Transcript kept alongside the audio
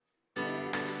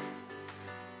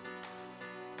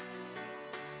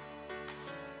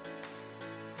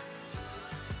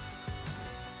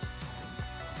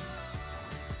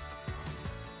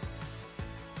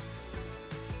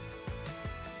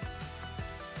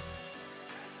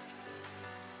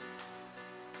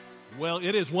Well,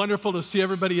 it is wonderful to see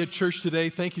everybody at church today.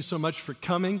 Thank you so much for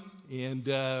coming. And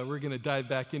we're going to dive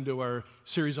back into our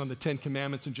series on the Ten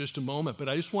Commandments in just a moment. But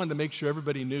I just wanted to make sure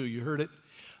everybody knew. You heard it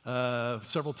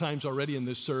several times already in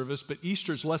this service, but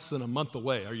Easter's less than a month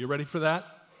away. Are you ready for that?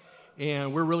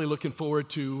 And we're really looking forward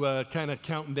to kind of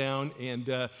counting down.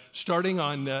 And starting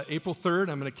on April 3rd,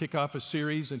 I'm going to kick off a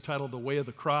series entitled The Way of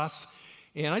the Cross.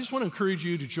 And I just want to encourage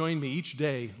you to join me each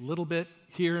day, a little bit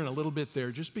here and a little bit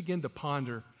there. Just begin to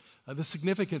ponder the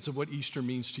significance of what Easter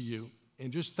means to you.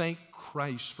 And just thank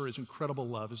Christ for his incredible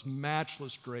love, his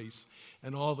matchless grace,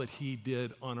 and all that he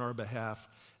did on our behalf.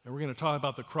 And we're going to talk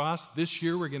about the cross. This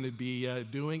year, we're going to be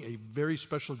doing a very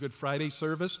special Good Friday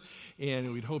service.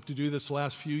 And we'd hoped to do this the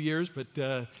last few years, but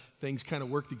things kind of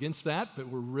worked against that. But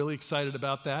we're really excited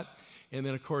about that. And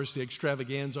then, of course, the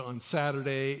extravaganza on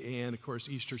Saturday, and, of course,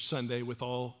 Easter Sunday with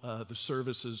all the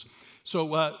services.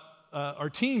 So our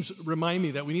teams remind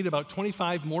me that we need about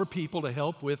 25 more people to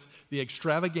help with the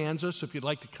extravaganza. So if you'd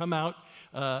like to come out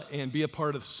and be a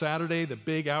part of Saturday, the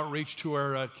big outreach to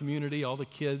our community, all the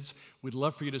kids, we'd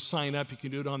love for you to sign up. You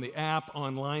can do it on the app,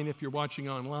 online if you're watching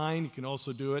online. You can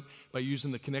also do it by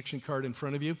using the connection card in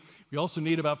front of you. We also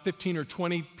need about 15 or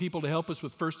 20 people to help us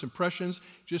with first impressions,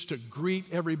 just to greet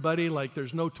everybody like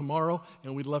there's no tomorrow,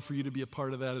 and we'd love for you to be a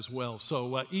part of that as well.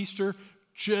 So Easter,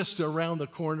 just around the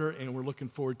corner, and we're looking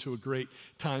forward to a great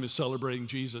time of celebrating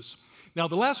Jesus. Now,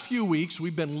 the last few weeks,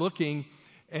 we've been looking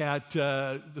at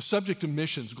the subject of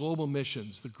missions, global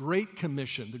missions, the Great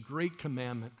Commission, the Great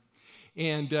Commandment.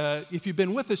 And if you've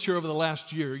been with us here over the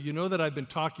last year, you know that I've been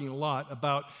talking a lot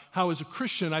about how, as a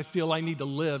Christian, I feel I need to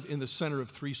live in the center of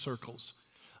three circles.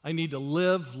 I need to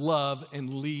live, love,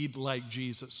 and lead like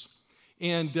Jesus.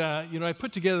 And, I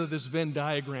put together this Venn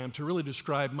diagram to really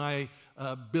describe my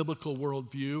biblical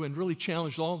worldview and really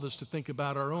challenge all of us to think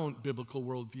about our own biblical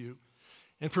worldview.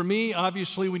 And for me,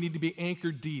 obviously, we need to be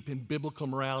anchored deep in biblical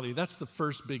morality. That's the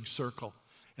first big circle.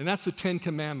 And that's the 10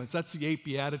 Commandments. That's the 8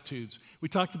 Beatitudes. We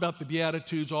talked about the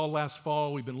Beatitudes all last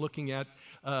fall. We've been looking at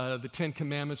the 10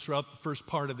 Commandments throughout the first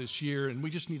part of this year. And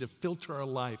we just need to filter our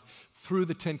life through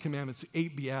the 10 Commandments, the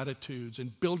 8 Beatitudes,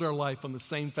 and build our life on the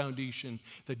same foundation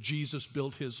that Jesus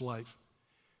built his life.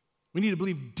 We need to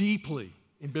believe deeply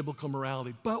in biblical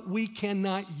morality, but we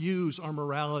cannot use our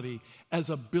morality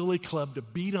as a billy club to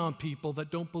beat on people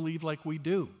that don't believe like we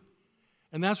do.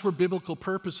 And that's where biblical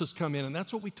purposes come in, and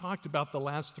that's what we talked about the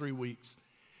last 3 weeks.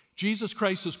 Jesus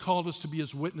Christ has called us to be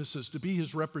his witnesses, to be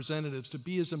his representatives, to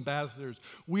be his ambassadors.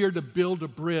 We are to build a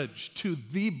bridge to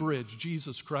the bridge,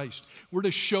 Jesus Christ. We're to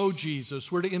show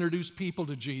Jesus. We're to introduce people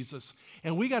to Jesus.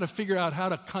 And we got to figure out how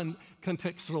to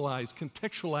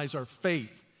contextualize our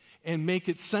faith and make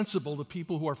it sensible to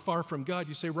people who are far from God.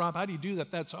 You say, Rob, how do you do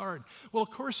that? That's hard. Well, of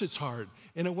course it's hard.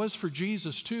 And it was for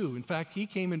Jesus too. In fact, he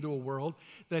came into a world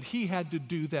that he had to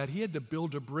do that. He had to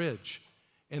build a bridge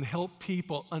and help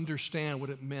people understand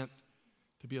what it meant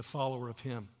to be a follower of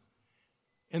him.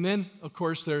 And then, of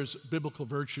course, there's biblical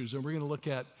virtues. And we're going to look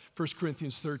at 1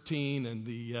 Corinthians 13 and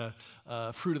the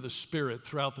fruit of the Spirit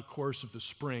throughout the course of the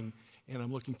spring. And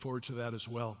I'm looking forward to that as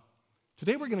well.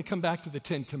 Today we're going to come back to the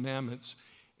 10 Commandments.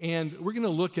 And we're going to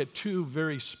look at 2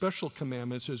 very special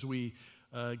commandments as we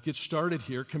get started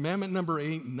here. Commandment number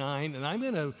 8 and 9. And I'm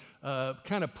going to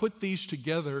kind of put these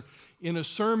together in a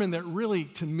sermon that really,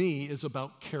 to me, is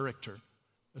about character.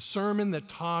 A sermon that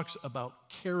talks about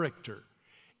character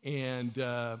and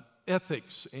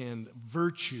ethics and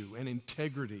virtue and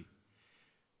integrity.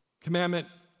 Commandment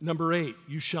number 8,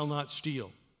 you shall not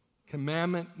steal.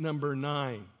 Commandment number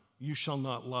 9, you shall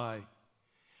not lie.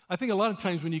 I think a lot of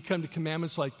times when you come to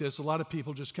commandments like this, a lot of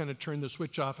people just kind of turn the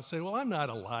switch off and say, well, I'm not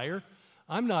a liar.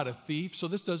 I'm not a thief, so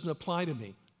this doesn't apply to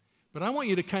me. But I want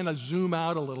you to kind of zoom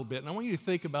out a little bit, and I want you to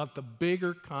think about the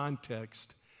bigger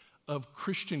context of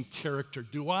Christian character.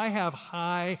 Do I have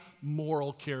high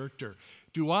moral character?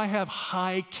 Do I have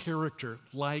high character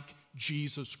like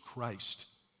Jesus Christ?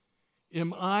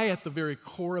 Am I at the very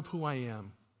core of who I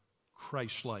am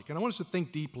Christ-like? And I want us to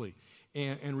think deeply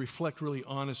and reflect really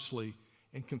honestly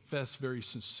and confess very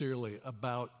sincerely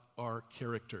about our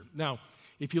character. Now,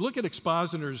 if you look at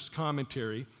Expositor's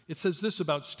commentary, it says this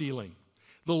about stealing.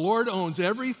 The Lord owns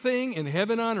everything in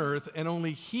heaven and on earth, and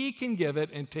only he can give it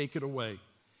and take it away.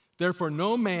 Therefore,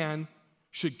 no man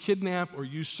should kidnap or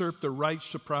usurp the rights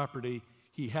to property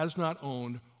he has not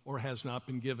owned or has not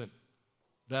been given.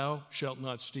 Thou shalt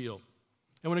not steal.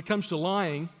 And when it comes to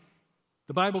lying,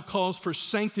 the Bible calls for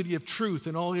sanctity of truth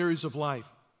in all areas of life.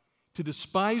 To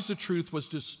despise the truth was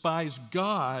to despise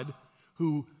God,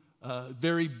 who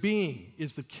very being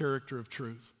is the character of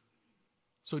truth.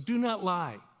 So do not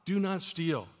lie. Do not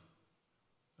steal.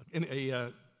 And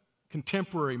a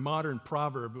contemporary modern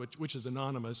proverb, which is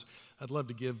anonymous, I'd love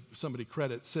to give somebody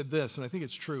credit, said this, and I think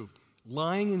it's true.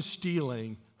 Lying and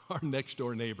stealing are next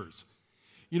door neighbors.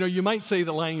 You know, you might say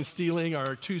that lying and stealing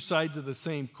are two sides of the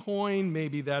same coin.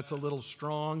 Maybe that's a little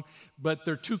strong, but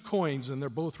they're two coins and they're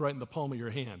both right in the palm of your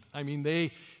hand. I mean,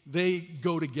 they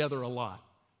go together a lot.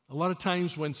 A lot of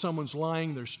times when someone's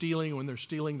lying, they're stealing. When they're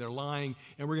stealing, they're lying.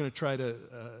 And we're going to try to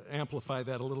amplify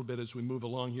that a little bit as we move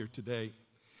along here today.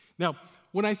 Now,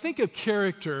 when I think of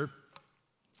character,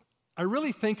 I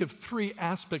really think of three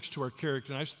aspects to our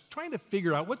character. And I was trying to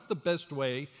figure out what's the best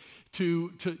way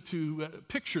to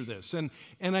picture this. And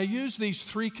I use these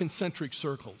three concentric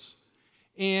circles.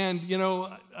 And, you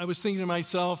know, I was thinking to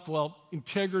myself, well,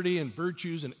 integrity and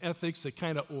virtues and ethics, they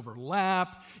kind of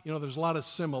overlap. You know, there's a lot of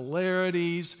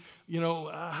similarities. You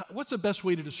know, what's the best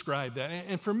way to describe that?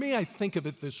 And for me, I think of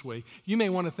it this way. You may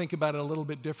want to think about it a little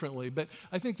bit differently, but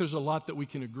I think there's a lot that we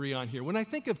can agree on here. When I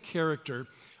think of character,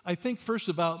 I think first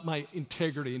about my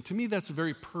integrity. And to me, that's a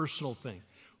very personal thing.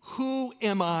 Who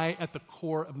am I at the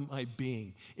core of my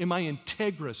being? Am I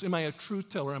integrous? Am I a truth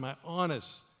teller? Am I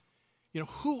honest? You know,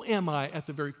 who am I at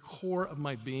the very core of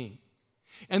my being?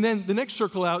 And then the next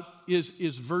circle out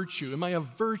is virtue. Am I a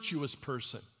virtuous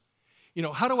person? You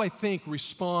know, how do I think,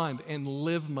 respond, and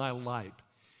live my life?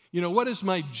 You know, what is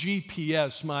my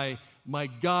GPS, my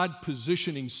God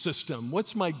positioning system?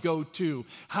 What's my go-to?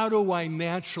 How do I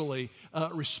naturally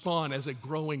respond as a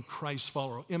growing Christ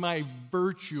follower? Am I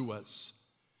virtuous?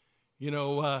 You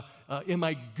know, am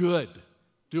I good?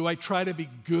 Do I try to be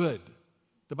good?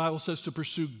 The Bible says to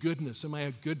pursue goodness. Am I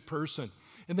a good person?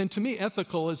 And then to me,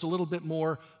 ethical is a little bit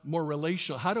more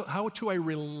relational. How do I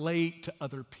relate to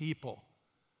other people?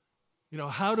 You know,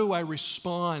 how do I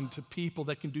respond to people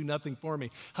that can do nothing for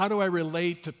me? How do I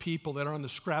relate to people that are on the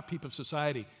scrap heap of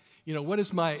society? You know, what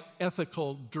is my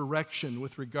ethical direction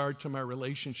with regard to my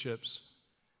relationships?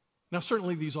 Now,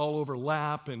 certainly these all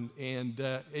overlap, and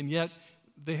yet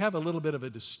they have a little bit of a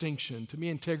distinction. To me,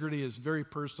 integrity is very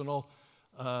personal.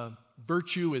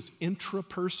 Virtue is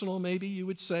intrapersonal, maybe you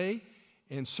would say,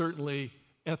 and certainly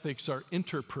ethics are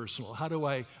interpersonal. How do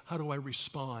I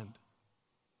respond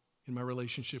in my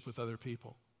relationship with other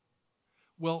people?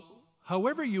 Well,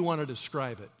 however you want to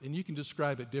describe it, and you can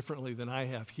describe it differently than I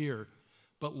have here,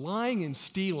 but lying and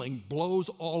stealing blows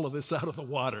all of this out of the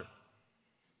water.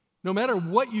 No matter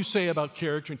what you say about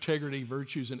character, integrity,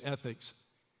 virtues, and ethics,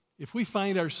 if we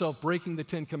find ourselves breaking the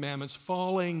Ten Commandments,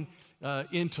 falling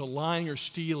into lying or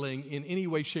stealing in any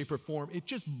way, shape, or form, it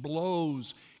just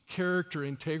blows character,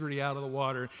 integrity out of the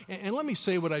water. And let me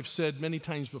say what I've said many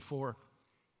times before.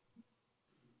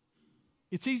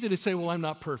 It's easy to say, well, I'm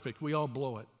not perfect. We all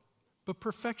blow it. But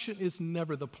perfection is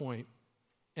never the point,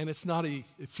 and it's not a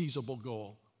feasible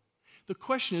goal. The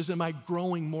question is, am I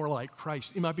growing more like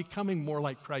Christ? Am I becoming more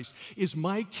like Christ? Is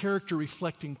my character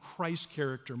reflecting Christ's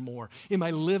character more? Am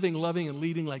I living, loving, and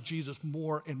leading like Jesus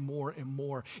more and more and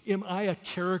more? Am I a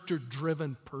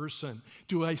character-driven person?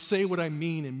 Do I say what I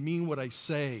mean and mean what I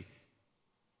say?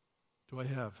 Do I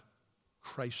have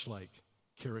Christ-like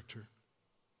character?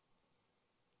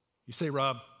 You say,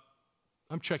 Rob,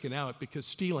 I'm checking out because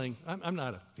stealing, I'm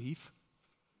not a thief.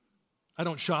 I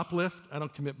don't shoplift. I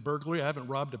don't commit burglary. I haven't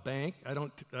robbed a bank. I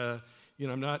don't,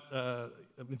 I'm not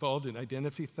involved in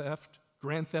identity theft,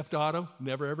 grand theft auto.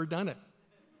 Never, ever done it.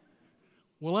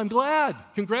 Well, I'm glad.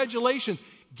 Congratulations.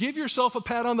 Give yourself a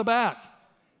pat on the back.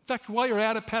 In fact, while you're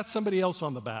at it, pat somebody else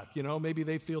on the back. You know, maybe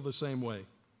they feel the same way.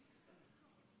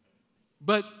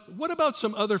 But what about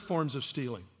some other forms of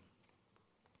stealing?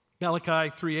 Malachi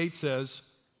 3:8 says,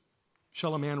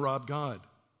 shall a man rob God?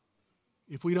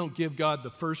 If we don't give God the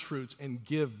first fruits and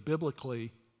give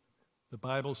biblically, the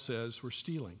Bible says we're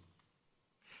stealing.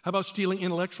 How about stealing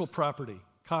intellectual property,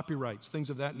 copyrights, things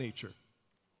of that nature?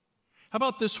 How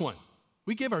about this one?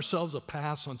 We give ourselves a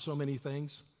pass on so many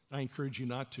things. I encourage you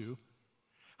not to.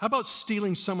 How about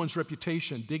stealing someone's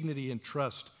reputation, dignity, and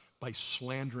trust by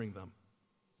slandering them?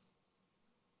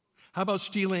 How about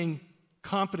stealing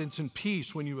confidence and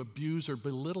peace when you abuse or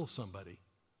belittle somebody?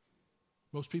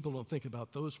 Most people don't think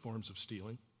about those forms of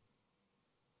stealing.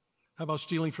 How about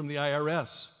stealing from the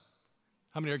IRS?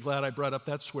 How many are glad I brought up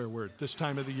that swear word this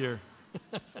time of the year?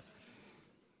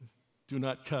 Do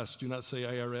not cuss. Do not say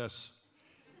IRS.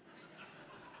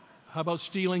 How about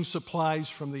stealing supplies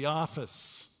from the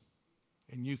office?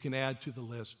 And you can add to the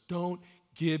list. Don't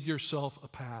give yourself a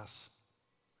pass.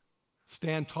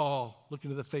 Stand tall, look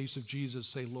into the face of Jesus,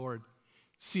 say, Lord,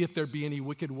 see if there be any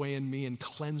wicked way in me and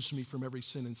cleanse me from every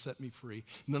sin and set me free.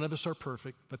 None of us are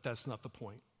perfect, but that's not the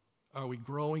point. Are we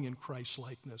growing in Christ's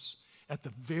likeness at the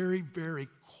very, very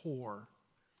core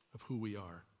of who we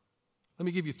are? Let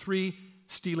me give you 3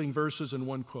 stealing verses and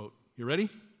 1 quote. You ready?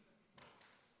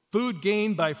 Food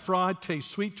gained by fraud tastes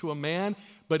sweet to a man,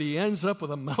 but he ends up with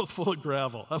a mouthful of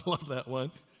gravel. I love that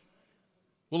one.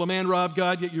 Will a man rob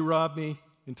God, yet you rob me?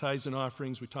 In tithes and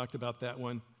offerings, we talked about that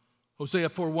one. Hosea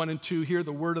 4:1 and 2, hear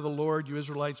the word of the Lord, you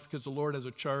Israelites, because the Lord has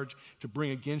a charge to bring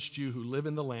against you who live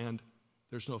in the land.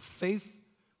 There's no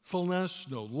faithfulness,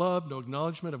 no love, no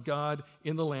acknowledgement of God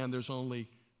in the land. There's only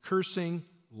cursing,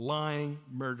 lying,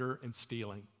 murder, and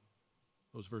stealing.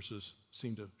 Those verses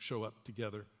seem to show up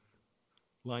together,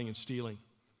 lying and stealing.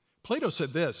 Plato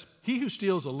said this, he who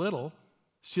steals a little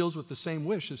steals with the same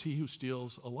wish as he who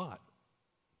steals a lot.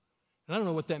 And I don't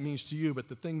know what that means to you, but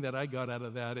the thing that I got out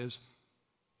of that is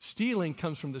stealing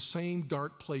comes from the same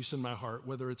dark place in my heart,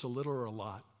 whether it's a little or a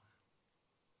lot.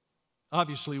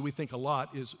 Obviously, we think a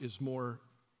lot is more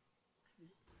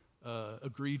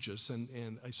egregious,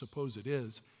 and I suppose it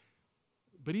is.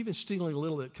 But even stealing a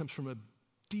little, it comes from a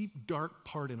deep, dark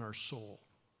part in our soul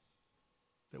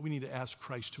that we need to ask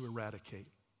Christ to eradicate.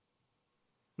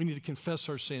 We need to confess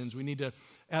our sins. We need to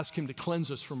ask him to cleanse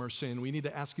us from our sin. We need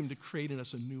to ask him to create in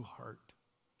us a new heart.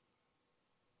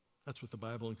 That's what the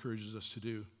Bible encourages us to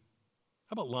do.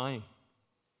 How about lying?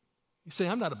 You say,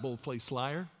 I'm not a bold-faced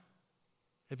liar.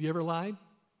 Have you ever lied?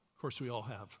 Of course, we all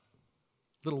have.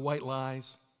 Little white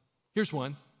lies. Here's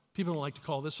one. People don't like to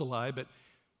call this a lie, but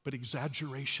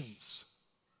exaggerations.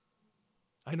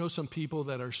 I know some people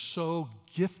that are so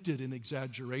gifted in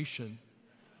exaggeration.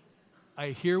 I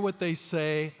hear what they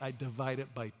say, I divide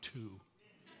it by 2.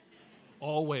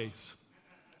 Always.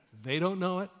 They don't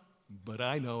know it, but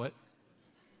I know it.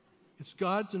 It's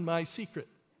God's and my secret.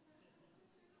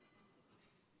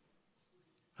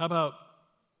 How about,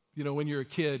 when you're a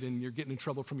kid and you're getting in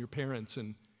trouble from your parents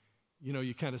and,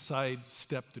 you kind of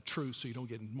sidestep the truth so you don't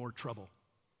get in more trouble.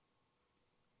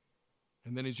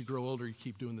 And then as you grow older, you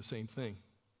keep doing the same thing.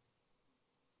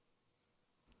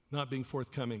 Not being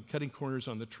forthcoming, cutting corners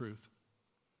on the truth.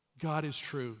 God is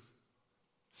truth.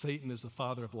 Satan is the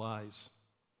father of lies.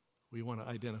 We want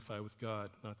to identify with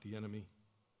God, not the enemy.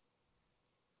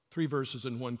 3 verses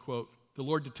and 1 quote. The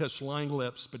Lord detests lying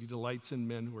lips, but he delights in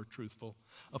men who are truthful.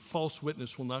 A false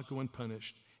witness will not go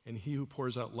unpunished, and he who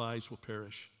pours out lies will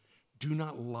perish. Do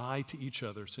not lie to each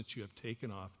other, since you have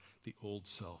taken off the old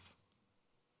self.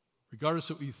 Regardless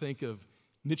of what you think of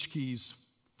Nietzsche's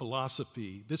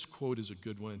philosophy, this quote is a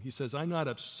good one. He says, I'm not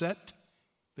upset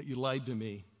that you lied to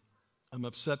me. I'm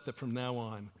upset that from now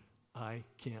on, I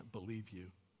can't believe you.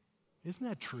 Isn't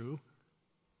that true?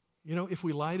 If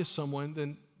we lie to someone,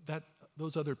 then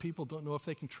those other people don't know if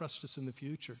they can trust us in the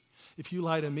future. If you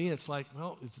lie to me, it's like,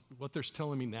 well, is what they're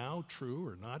telling me now true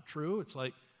or not true? It's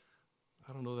like,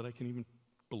 I don't know that I can even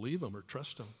believe them or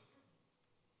trust them.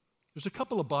 There's a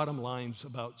couple of bottom lines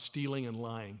about stealing and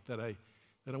lying that I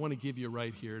want to give you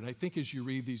right here. And I think as you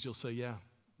read these, you'll say, yeah,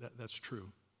 that's true.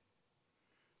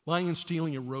 Lying and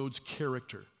stealing erodes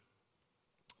character.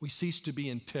 We cease to be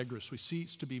integrous. We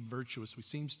cease to be virtuous. We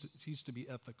cease to be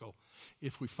ethical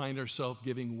if we find ourselves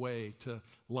giving way to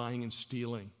lying and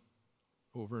stealing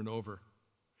over and over.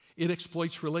 It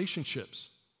exploits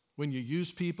relationships. When you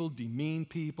use people, demean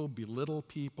people, belittle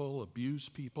people, abuse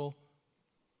people,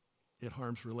 it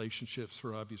harms relationships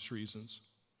for obvious reasons.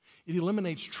 It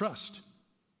eliminates trust.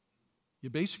 You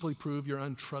basically prove you're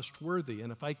untrustworthy.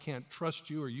 And if I can't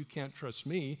trust you or you can't trust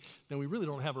me, then we really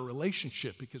don't have a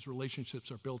relationship, because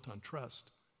relationships are built on trust.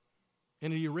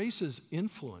 And it erases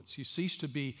influence. You cease to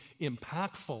be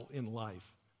impactful in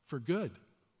life for good.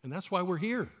 And that's why we're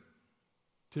here,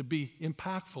 to be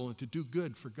impactful and to do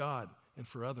good for God and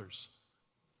for others.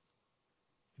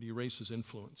 It erases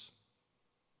influence.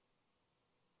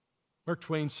 Mark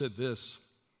Twain said this,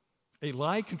 a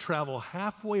lie can travel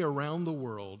halfway around the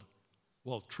world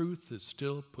while truth is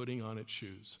still putting on its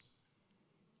shoes.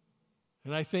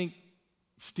 And I think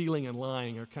stealing and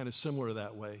lying are kind of similar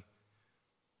that way.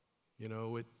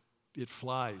 It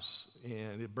flies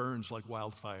and it burns like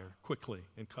wildfire quickly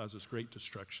and causes great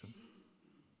destruction.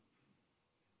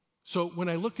 So when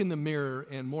I look in the mirror,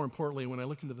 and more importantly, when I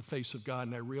look into the face of God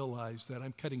and I realize that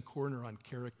I'm cutting corner on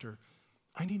character,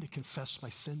 I need to confess my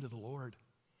sin to the Lord.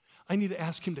 I need to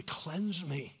ask him to cleanse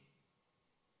me.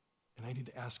 And I need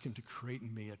to ask him to create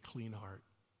in me a clean heart,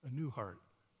 a new heart,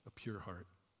 a pure heart.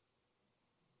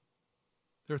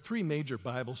 There are 3 major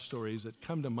Bible stories that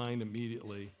come to mind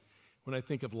immediately when I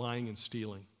think of lying and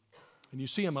stealing. And you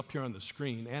see them up here on the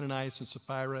screen. Ananias and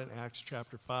Sapphira in Acts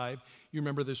chapter 5. You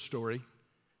remember this story.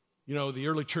 You know, the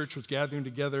early church was gathering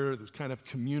together. There was kind of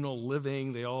communal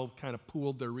living. They all kind of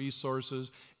pooled their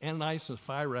resources. Ananias and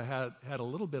Sapphira had a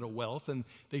little bit of wealth, and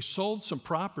they sold some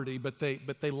property, but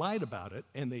they lied about it,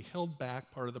 and they held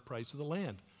back part of the price of the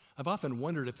land. I've often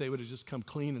wondered if they would have just come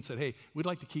clean and said, hey, we'd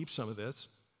like to keep some of this.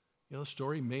 You know, the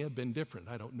story may have been different.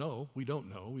 I don't know. We don't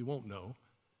know. We won't know.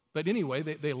 But anyway,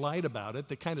 they lied about it.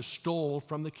 They kind of stole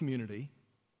from the community.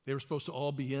 They were supposed to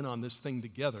all be in on this thing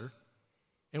together.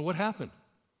 And what happened?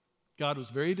 God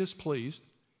was very displeased,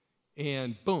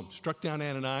 and boom, struck down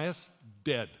Ananias,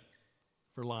 dead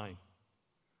for lying.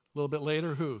 A little bit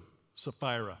later, who?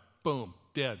 Sapphira, boom,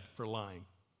 dead for lying.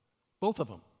 Both of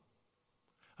them.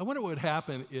 I wonder what would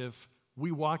happen if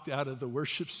we walked out of the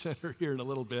worship center here in a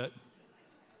little bit,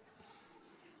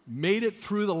 made it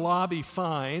through the lobby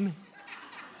fine,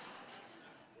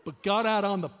 but got out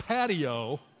on the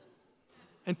patio,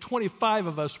 and 25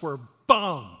 of us were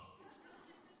boom.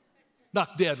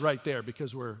 Knocked dead right there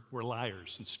because we're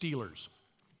liars and stealers.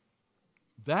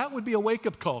 That would be a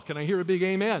wake-up call. Can I hear a big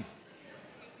amen?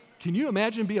 Can you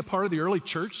imagine being a part of the early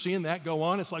church, seeing that go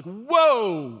on? It's like,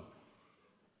 whoa!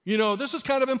 You know, this is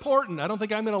kind of important. I don't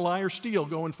think I'm going to lie or steal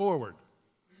going forward.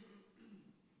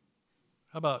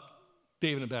 How about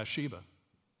David and Bathsheba?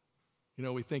 You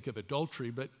know, we think of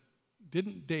adultery, but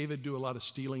didn't David do a lot of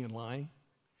stealing and lying?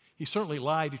 He certainly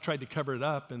lied. He tried to cover it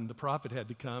up, and the prophet had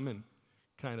to come and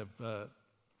kind of,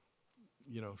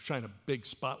 shine a big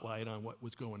spotlight on what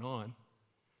was going on.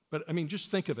 But, I mean,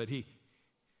 just think of it.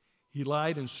 He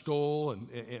lied and stole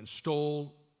and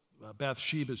stole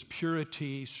Bathsheba's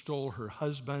purity, stole her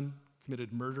husband,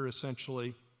 committed murder,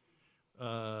 essentially,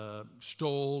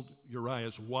 stole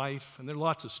Uriah's wife, and there's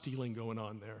lots of stealing going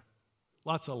on there.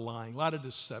 Lots of lying, a lot of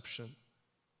deception.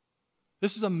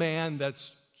 This is a man that's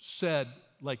said,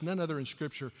 like none other in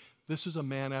Scripture, this is a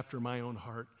man after my own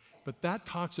heart. But that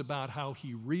talks about how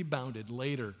he rebounded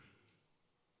later.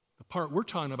 The part we're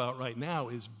talking about right now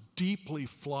is deeply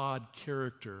flawed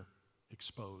character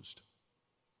exposed.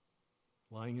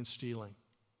 Lying and stealing.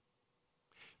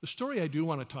 The story I do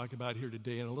want to talk about here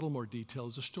today in a little more detail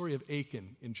is the story of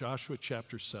Achan in Joshua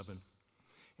chapter 7.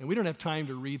 And we don't have time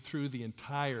to read through the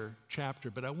entire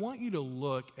chapter, but I want you to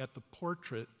look at the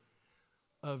portrait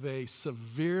of a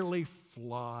severely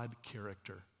flawed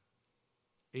character.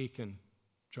 Achan,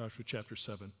 Joshua chapter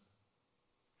 7.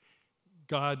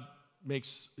 God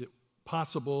makes it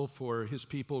possible for his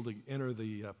people to enter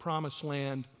the promised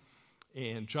land,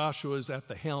 and Joshua is at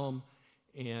the helm,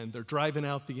 and they're driving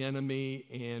out the enemy,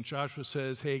 and Joshua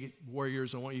says, hey,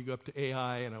 warriors, I want you to go up to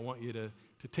Ai, and I want you to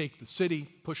take the city,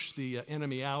 push the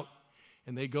enemy out.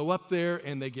 And they go up there,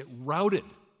 and they get routed.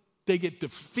 They get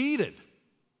defeated.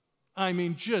 I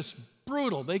mean, just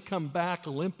brutal. They come back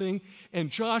limping, and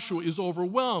Joshua is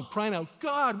overwhelmed, crying out,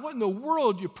 God, what in the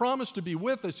world? You promised to be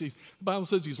with us. The Bible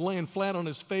says he's laying flat on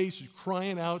his face, he's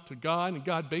crying out to God, and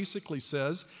God basically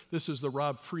says, this is the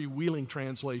Rob Freewheeling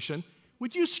translation,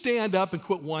 would you stand up and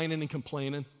quit whining and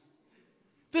complaining?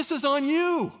 This is on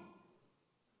you.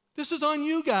 This is on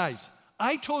you guys.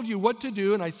 I told you what to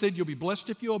do, and I said you'll be blessed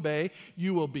if you obey,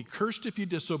 you will be cursed if you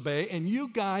disobey, and you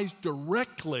guys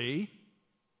directly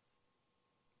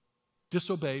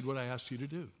disobeyed what I asked you to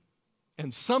do.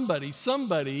 And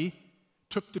somebody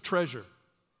took the treasure,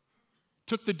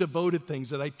 took the devoted things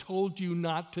that I told you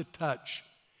not to touch.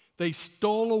 They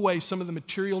stole away some of the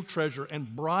material treasure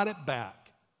and brought it back.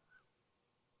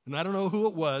 And I don't know who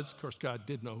it was. Of course, God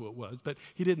did know who it was, but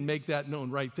he didn't make that known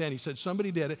right then. He said,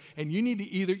 somebody did it, and you need to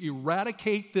either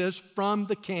eradicate this from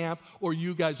the camp or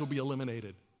you guys will be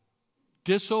eliminated.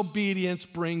 Disobedience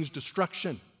brings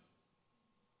destruction.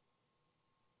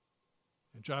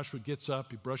 And Joshua gets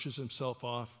up, he brushes himself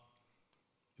off.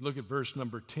 You look at verse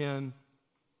number 10,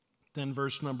 then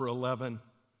verse number 11.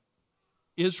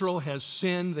 Israel has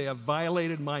sinned. They have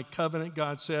violated my covenant,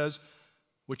 God says,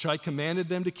 which I commanded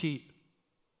them to keep.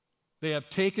 They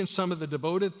have taken some of the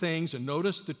devoted things, and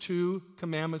notice the two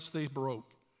commandments they broke.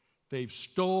 They've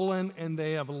stolen and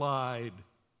they have lied.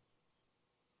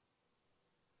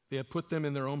 They have put them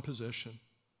in their own position.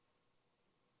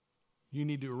 You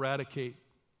need to eradicate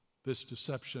this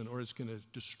deception, or it's going to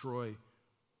destroy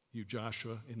you,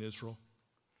 Joshua, and Israel.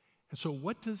 And so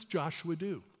what does Joshua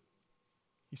do?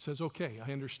 He says, okay,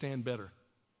 I understand better.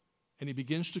 And he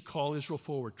begins to call Israel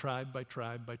forward, tribe by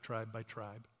tribe by tribe by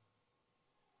tribe.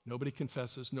 Nobody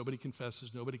confesses, nobody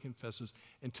confesses, nobody confesses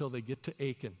until they get to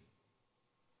Achan,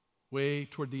 way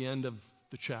toward the end of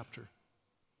the chapter.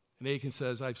 And Achan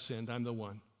says, I've sinned, I'm the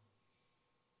one.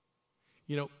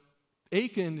 You know,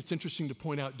 Achan, it's interesting to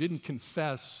point out, didn't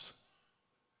confess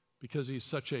because he's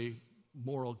such a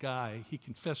moral guy. He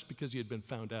confessed because he had been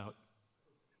found out.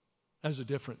 as a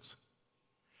difference.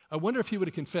 I wonder if he would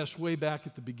have confessed way back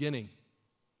at the beginning,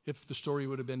 if the story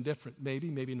would have been different. Maybe,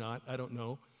 maybe not, I don't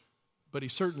know. But he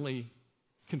certainly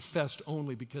confessed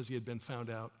only because he had been found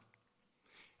out.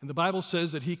 And the Bible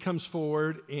says that he comes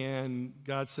forward and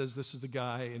God says this is the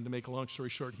guy, and to make a long story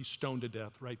short, he's stoned to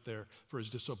death right there for his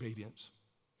disobedience.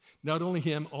 Not only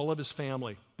him, all of his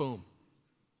family, boom,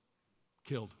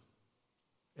 killed.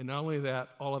 And not only that,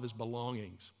 all of his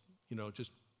belongings,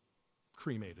 just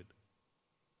cremated.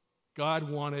 God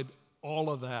wanted all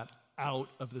of that out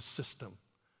of the system,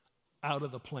 out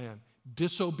of the plan.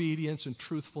 Disobedience and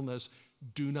truthfulness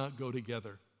do not go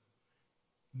together.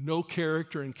 No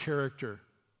character and character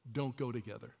don't go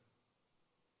together.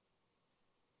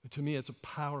 And to me, it's a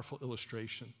powerful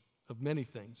illustration of many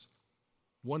things,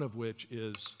 one of which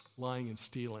is lying and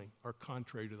stealing are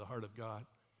contrary to the heart of God.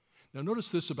 Now, notice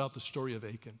this about the story of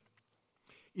Achan.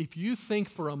 If you think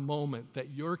for a moment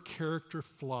that your character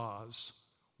flaws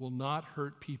will not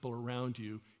hurt people around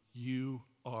you, you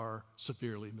are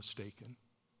severely mistaken.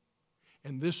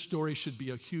 And this story should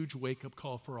be a huge wake-up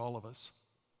call for all of us.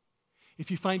 If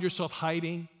you find yourself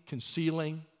hiding,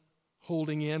 concealing,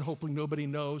 holding in, hoping nobody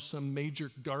knows some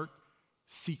major dark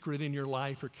secret in your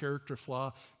life or character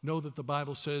flaw, know that the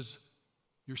Bible says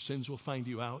your sins will find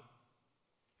you out.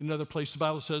 In another place, the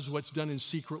Bible says what's done in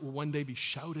secret will one day be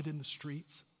shouted in the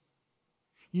streets.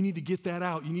 You need to get that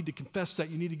out. You need to confess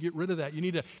that. You need to get rid of that. You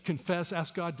need to confess,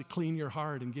 ask God to clean your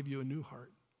heart and give you a new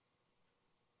heart.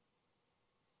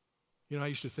 I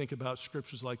used to think about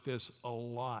scriptures like this a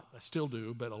lot. I still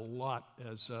do, but a lot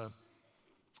as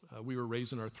we were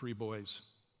raising our 3 boys.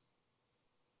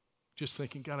 Just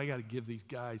thinking, God, I got to give these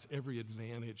guys every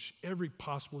advantage, every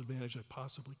possible advantage I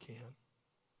possibly can.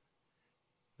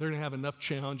 They're going to have enough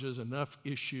challenges, enough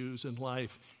issues in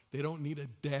life. They don't need a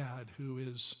dad who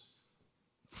is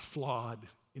flawed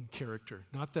in character.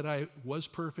 Not that I was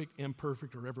perfect, am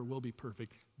perfect, or ever will be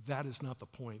perfect. That is not the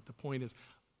point. The point is,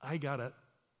 I got to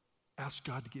ask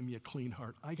God to give me a clean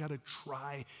heart. I got to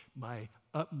try my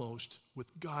utmost with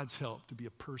God's help to be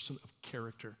a person of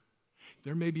character.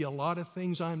 There may be a lot of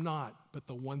things I'm not, but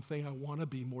the one thing I want to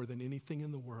be more than anything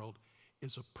in the world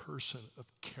is a person of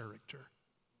character.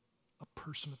 A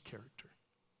person of character.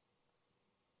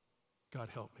 God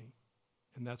help me.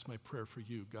 And that's my prayer for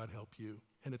you. God help you.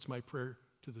 And it's my prayer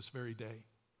to this very day.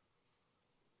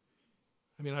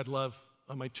 I'd love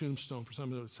on my tombstone for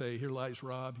someone to say, here lies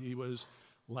Rob. He was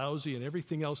lousy and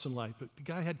everything else in life, but the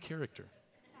guy had character.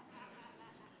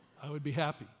 I would be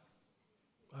happy.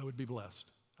 I would be blessed.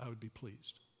 I would be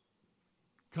pleased.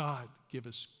 God, give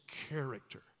us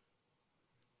character.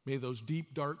 May those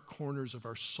deep, dark corners of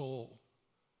our soul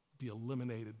be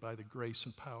eliminated by the grace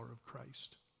and power of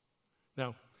Christ.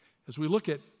 Now, as we look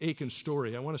at Achan's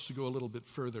story, I want us to go a little bit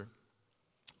further.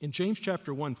 In James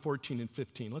chapter 1, 14 and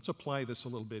 15, let's apply this a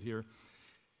little bit here.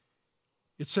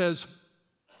 It says,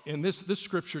 and this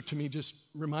scripture to me just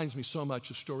reminds me so much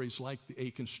of stories like the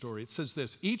Achan story. It says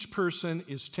this, each person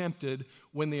is tempted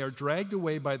when they are dragged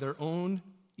away by their own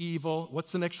evil,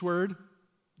 what's the next word?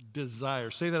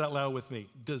 Desire. Say that out loud with me.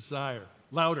 Desire.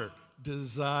 Louder.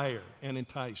 Desire and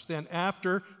enticed. Then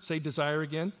after, say desire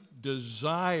again,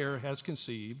 desire has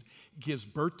conceived, gives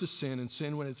birth to sin, and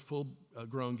sin, when it's full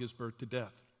grown, gives birth to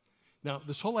death. Now,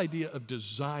 this whole idea of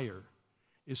desire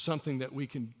is something that we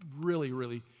can really,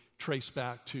 really trace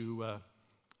back to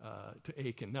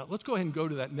Achan. Now, let's go ahead and go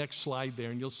to that next slide there,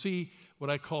 and you'll see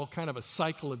what I call kind of a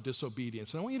cycle of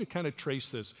disobedience. And I want you to kind of trace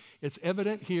this. It's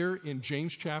evident here in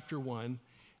James chapter 1,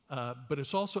 but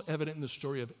it's also evident in the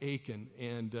story of Achan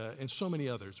and so many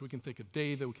others. We can think of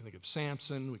David, we can think of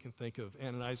Samson, we can think of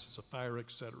Ananias and Sapphira,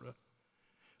 etc.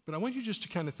 But I want you just to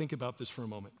kind of think about this for a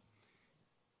moment.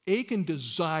 Achan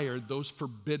desired those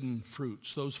forbidden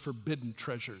fruits, those forbidden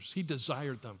treasures. He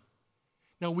desired them.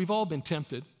 Now, we've all been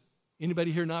tempted.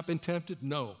 Anybody here not been tempted?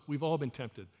 No, we've all been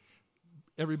tempted.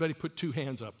 Everybody put 2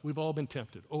 hands up. We've all been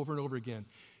tempted over and over again.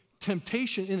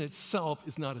 Temptation in itself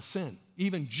is not a sin.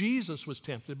 Even Jesus was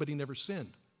tempted, but he never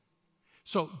sinned.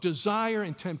 So desire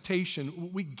and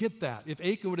temptation, we get that. If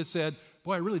Achan would have said,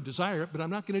 boy, I really desire it, but I'm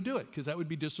not going to do it, because that would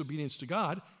be disobedience to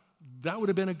God, that would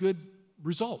have been a good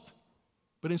result.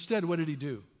 But instead, what did he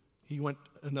do? He went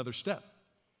another step,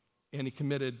 and he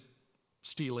committed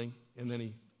stealing, and then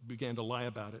he began to lie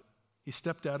about it. He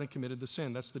stepped out and committed the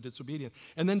sin. That's the disobedience.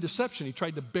 And then deception, he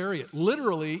tried to bury it.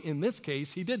 Literally, in this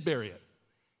case, he did bury it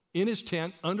in his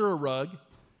tent, under a rug,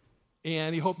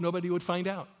 and he hoped nobody would find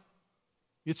out.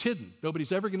 It's hidden.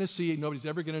 Nobody's ever going to see it. Nobody's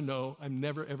ever going to know. I'm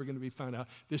never, ever going to be found out.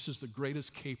 This is the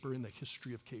greatest caper in the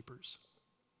history of capers.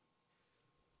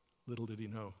 Little did he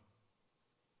know.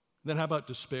 Then how about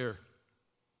despair?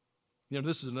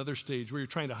 This is another stage where you're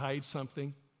trying to hide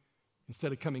something.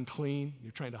 Instead of coming clean,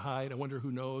 you're trying to hide. I wonder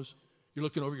who knows. You're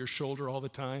looking over your shoulder all the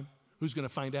time. Who's going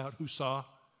to find out? Who saw?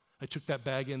 I took that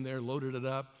bag in there, loaded it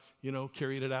up,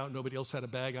 carried it out. Nobody else had a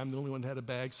bag. I'm the only one that had a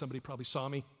bag. Somebody probably saw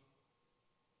me.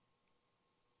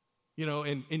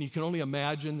 And you can only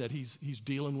imagine that he's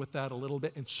dealing with that a little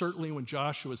bit. And certainly when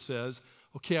Joshua says,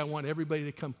 okay, I want everybody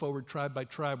to come forward tribe by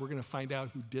tribe, we're going to find out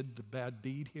who did the bad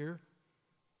deed here.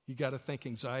 You got to think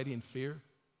anxiety and fear.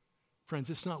 Friends,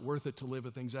 it's not worth it to live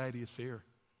with anxiety and fear.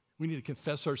 We need to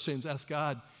confess our sins, ask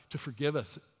God to forgive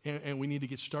us, and we need to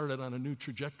get started on a new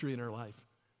trajectory in our life.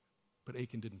 But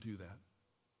Achan didn't do that.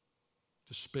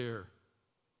 Despair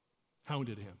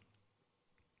hounded him.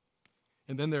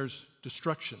 And then there's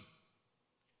destruction.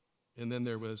 And then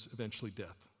there was eventually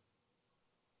death.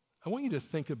 I want you to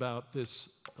think about this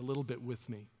a little bit with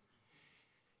me.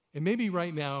 And maybe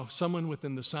right now, someone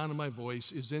within the sound of my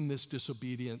voice is in this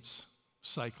disobedience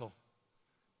cycle.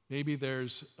 Maybe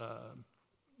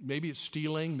maybe it's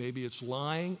stealing, maybe it's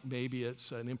lying, maybe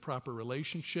it's an improper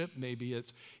relationship, maybe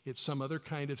it's some other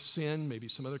kind of sin, maybe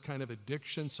some other kind of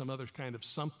addiction, some other kind of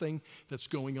something that's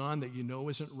going on that you know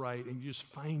isn't right, and you just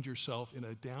find yourself in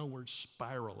a downward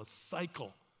spiral, a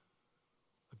cycle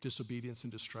of disobedience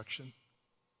and destruction.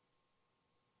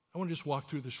 I want to just walk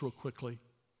through this real quickly.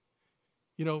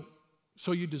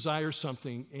 So you desire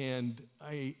something, and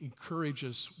I encourage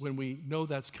us when we know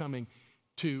that's coming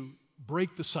to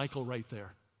break the cycle right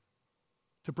there.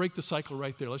 To break the cycle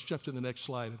right there. Let's jump to the next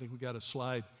slide. I think we got a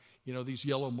slide. These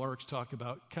yellow marks talk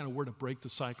about kind of where to break the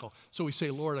cycle. So we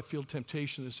say, Lord, I feel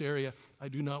temptation in this area. I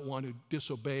do not want to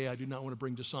disobey. I do not want to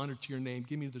bring dishonor to your name.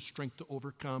 Give me the strength to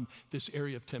overcome this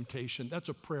area of temptation. That's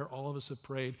a prayer all of us have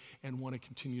prayed and want to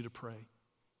continue to pray.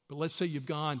 But let's say you've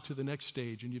gone to the next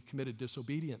stage and you've committed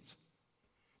disobedience.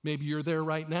 Maybe you're there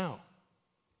right now.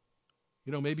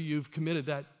 Maybe you've committed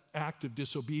that act of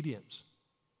disobedience.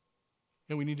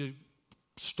 And we need to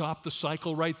stop the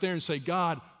cycle right there and say,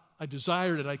 God, I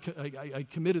desired it. I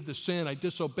committed the sin. I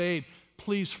disobeyed.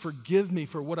 Please forgive me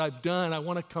for what I've done. I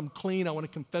want to come clean. I want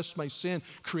to confess my sin.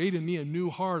 Create in me a new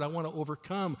heart. I want to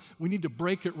overcome. We need to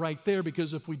break it right there,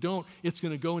 because if we don't, it's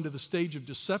going to go into the stage of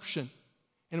deception.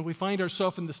 And if we find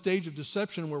ourselves in the stage of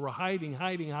deception where we're hiding,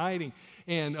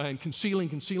 and concealing,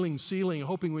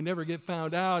 hoping we never get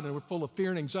found out, and we're full of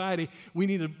fear and anxiety, we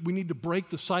need to break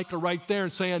the cycle right there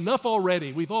and say, enough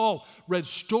already. We've all read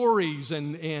stories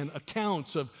and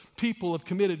accounts of people who have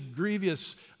committed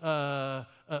grievous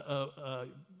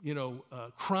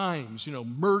crimes,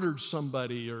 murdered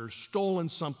somebody or stolen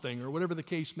something or whatever the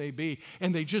case may be,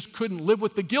 and they just couldn't live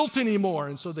with the guilt anymore,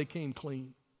 and so they came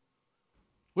clean.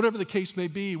 Whatever the case may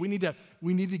be, we need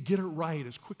to get it right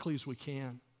as quickly as we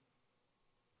can,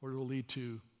 or it will lead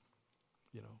to,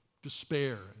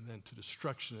 despair and then to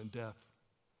destruction and death.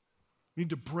 We need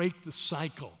to break the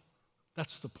cycle.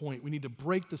 That's the point. We need to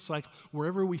break the cycle.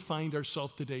 Wherever we find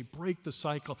ourselves today, break the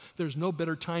cycle. There's no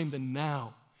better time than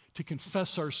now to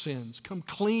confess our sins, come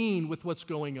clean with what's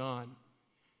going on,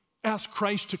 ask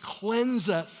Christ to cleanse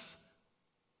us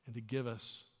and to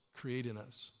create in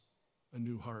us a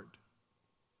new heart.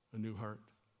 A new heart.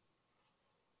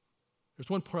 There's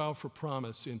one powerful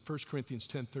promise in 1 Corinthians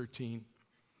 10:13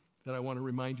 that I want to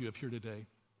remind you of here today.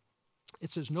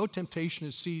 It says, no temptation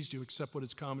has seized you except what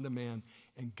is common to man,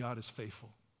 and God is faithful.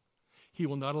 He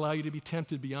will not allow you to be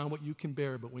tempted beyond what you can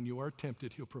bear, but when you are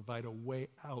tempted, he'll provide a way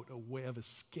out, a way of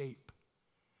escape,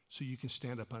 so you can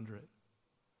stand up under it.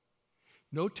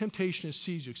 No temptation has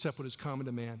seized you except what is common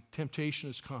to man. Temptation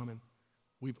is common.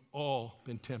 We've all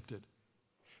been tempted.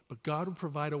 But God will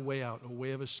provide a way out, a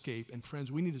way of escape. And friends,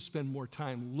 we need to spend more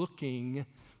time looking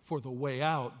for the way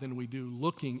out than we do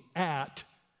looking at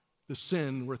the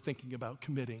sin we're thinking about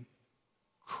committing.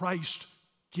 Christ,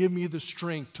 give me the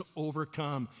strength to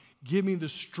overcome. Give me the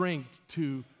strength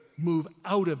to move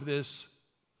out of this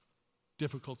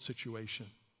difficult situation.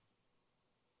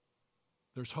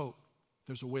 There's hope.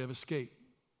 There's a way of escape.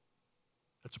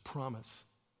 That's a promise.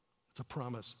 It's a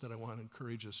promise that I want to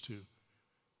encourage us to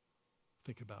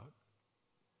think about.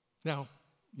 Now,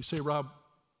 you say, Rob,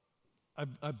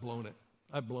 I've blown it.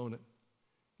 I've blown it.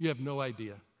 You have no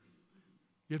idea.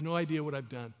 You have no idea what I've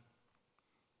done.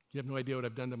 You have no idea what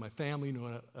I've done to my family,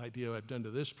 no idea what I've done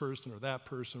to this person or that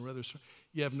person or other.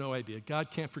 You have no idea. God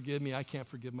can't forgive me. I can't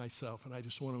forgive myself. And I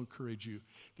just want to encourage you.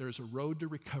 There is a road to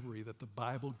recovery that the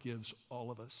Bible gives all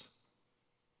of us.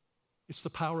 It's the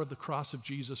power of the cross of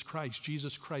Jesus Christ.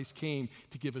 Jesus Christ came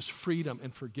to give us freedom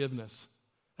and forgiveness.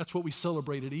 That's what we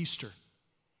celebrate at Easter.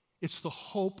 It's the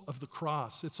hope of the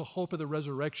cross. It's the hope of the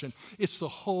resurrection. It's the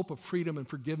hope of freedom and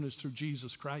forgiveness through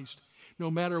Jesus Christ.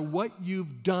 No matter what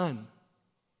you've done,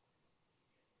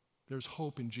 There's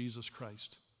hope in Jesus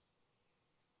Christ.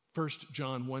 1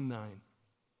 John 1:9.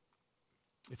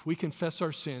 If we confess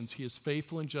our sins, he is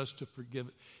faithful and just to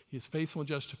forgive. He is faithful and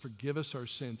just to forgive us our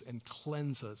sins and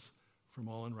cleanse us from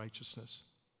all unrighteousness.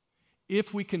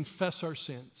 If we confess our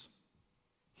sins,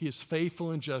 he is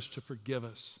faithful and just to forgive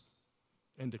us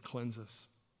and to cleanse us.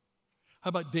 How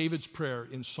about David's prayer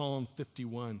in Psalm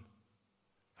 51?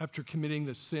 After committing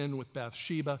the sin with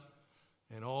Bathsheba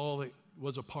and all that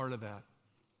was a part of that,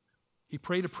 he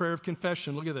prayed a prayer of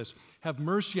confession. Look at this. Have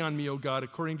mercy on me, O God,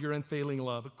 according to your unfailing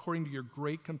love, according to your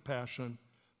great compassion.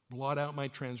 Blot out my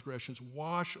transgressions.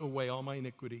 Wash away all my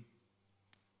iniquity.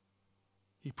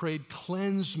 He prayed,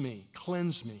 cleanse me,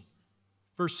 cleanse me.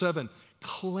 Verse 7,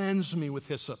 cleanse me with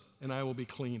hyssop, and I will be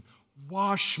clean.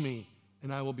 Wash me,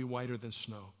 and I will be whiter than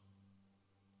snow.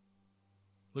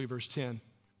 Look at verse 10.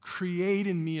 Create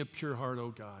in me a pure heart, O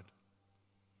God.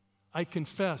 I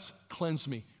confess, cleanse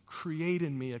me. Create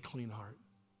in me a clean heart.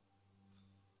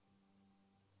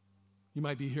 You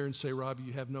might be here and say, Robbie,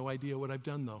 you have no idea what I've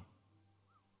done, though.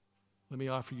 Let me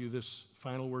offer you this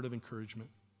final word of encouragement.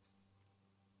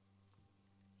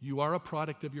 You are a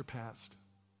product of your past,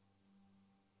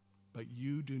 but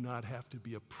you do not have to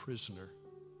be a prisoner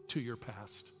to your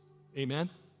past. Amen?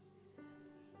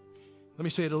 Let me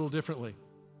say it a little differently.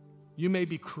 You may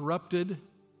be corrupted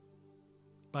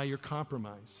by your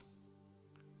compromise,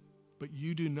 but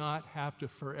you do not have to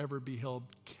forever be held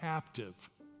captive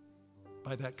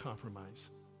by that compromise.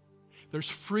 There's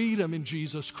freedom in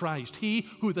Jesus Christ. He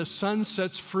who the Son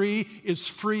sets free is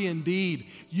free indeed.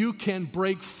 You can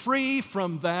break free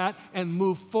from that and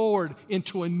move forward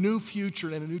into a new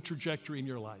future and a new trajectory in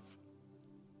your life.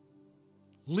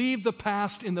 Leave the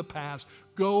past in the past.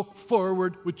 Go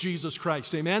forward with Jesus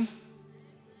Christ. Amen?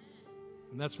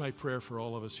 And that's my prayer for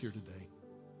all of us here today.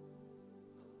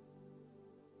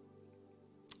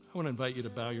 I want to invite you to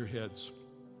bow your heads.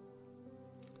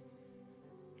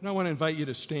 And I want to invite you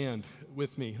to stand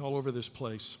with me all over this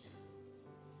place.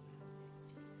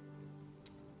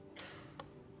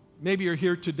 Maybe you're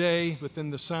here today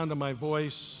within the sound of my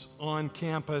voice on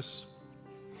campus,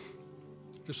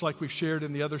 just like we've shared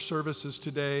in the other services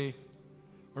today.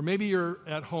 Or maybe you're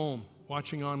at home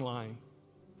watching online.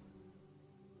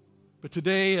 But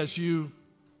today, as you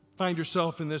find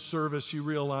yourself in this service, you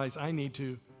realize, I need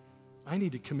to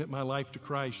commit my life to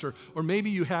Christ. Or maybe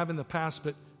you have in the past,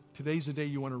 but today's the day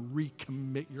you want to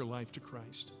recommit your life to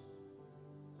Christ.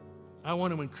 I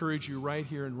want to encourage you right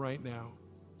here and right now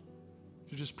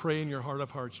to just pray in your heart of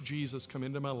hearts, Jesus, come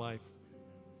into my life.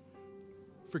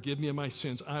 Forgive me of my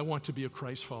sins. I want to be a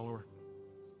Christ follower.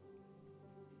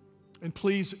 And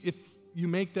please, if you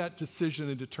make that decision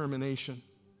and determination,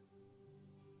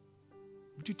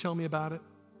 would you tell me about it?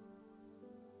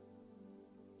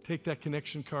 Take that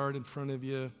connection card in front of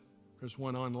you. There's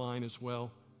one online as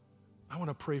well. I want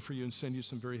to pray for you and send you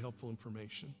some very helpful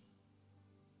information.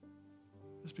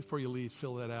 Just before you leave,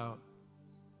 fill that out.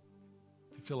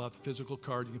 If you fill out the physical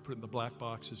card, you can put it in the black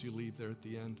box as you leave there at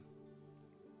the end.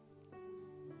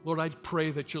 Lord, I pray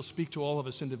that you'll speak to all of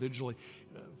us individually.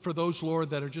 For those,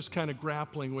 Lord, that are just kind of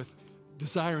grappling with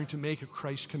desiring to make a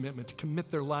Christ commitment, to commit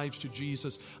their lives to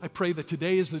Jesus, I pray that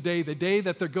today is the day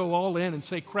that they go all in and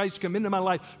say, Christ, come into my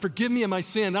life. Forgive me of my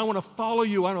sin. I want to follow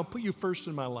you. I want to put you first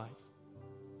in my life.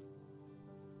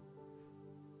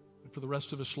 And for the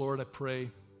rest of us, Lord, I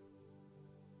pray,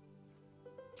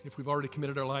 if we've already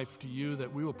committed our life to you,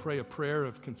 that we will pray a prayer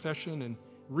of confession and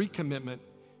recommitment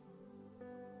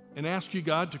and ask you,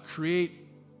 God, to create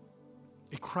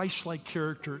a Christ-like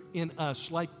character in us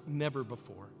like never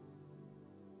before.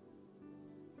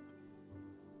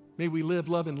 May we live,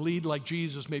 love, and lead like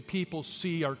Jesus. May people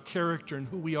see our character and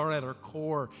who we are at our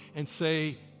core and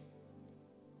say,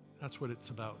 that's what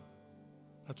it's about.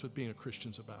 That's what being a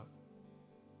Christian's about.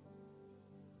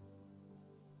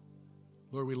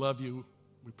 Lord, we love you.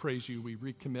 We praise you. We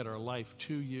recommit our life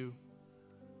to you.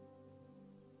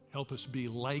 Help us be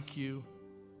like you.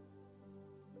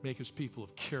 Make us people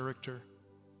of character,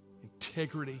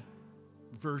 integrity,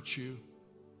 virtue,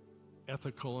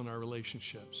 ethical in our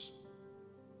relationships.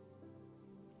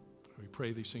 We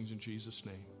pray these things in Jesus'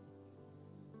 name.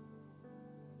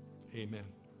 Amen.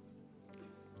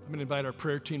 I'm going to invite our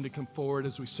prayer team to come forward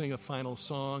as we sing a final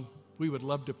song. We would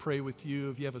love to pray with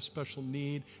you if you have a special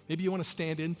need. Maybe you want to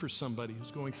stand in for somebody who's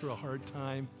going through a hard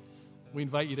time. We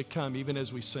invite you to come even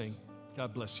as we sing.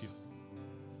 God bless you.